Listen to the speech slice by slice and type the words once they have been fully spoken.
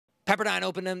Pepperdine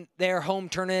opened their home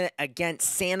tournament against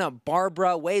Santa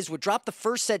Barbara. Waves would drop the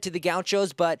first set to the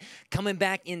Gauchos, but coming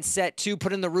back in set two,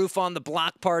 putting the roof on the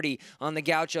block party on the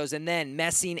Gauchos, and then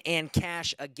Messing and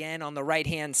Cash again on the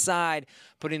right-hand side,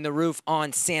 putting the roof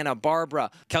on Santa Barbara.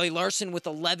 Kelly Larson with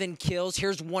 11 kills.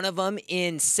 Here's one of them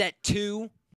in set two.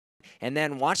 And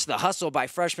then watch the hustle by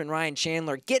freshman Ryan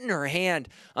Chandler, getting her hand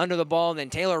under the ball, and then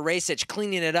Taylor Rasich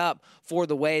cleaning it up for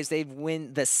the Waves. They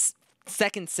win the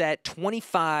second set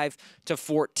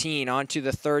 25-14. On to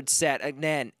the third set.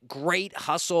 Again, great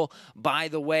hustle by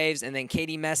the Waves, and then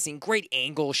Katie Messing, great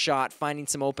angle shot, finding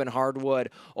some open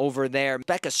hardwood over there.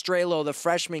 Becca Strelo, the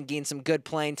freshman, gained some good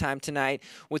playing time tonight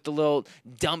with the little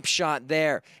dump shot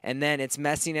there. And then it's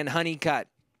Messing and Honeycutt.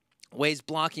 Waves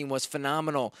blocking was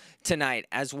phenomenal tonight,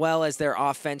 as well as their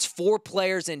offense. 4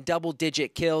 players in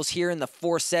double-digit kills here in the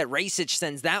fourth set. Rasich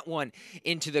sends that one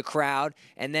into the crowd,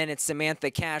 and then it's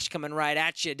Samantha Cash coming right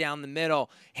at you down the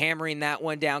middle, hammering that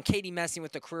one down. Katie Messing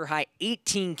with the career-high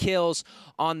 18 kills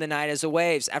on the night as the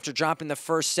Waves, after dropping the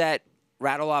first set,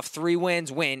 rattle off 3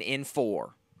 wins, win in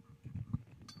 4.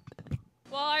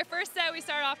 Well, our first set we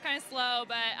started off kind of slow,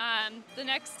 but the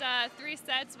next 3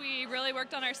 sets we really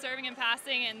worked on our serving and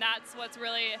passing, and that's what's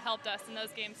really helped us in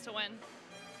those games to win.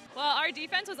 Well, our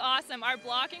defense was awesome. Our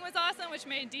blocking was awesome, which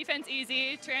made defense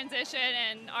easy, transition,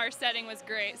 and our setting was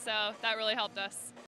great, so that really helped us.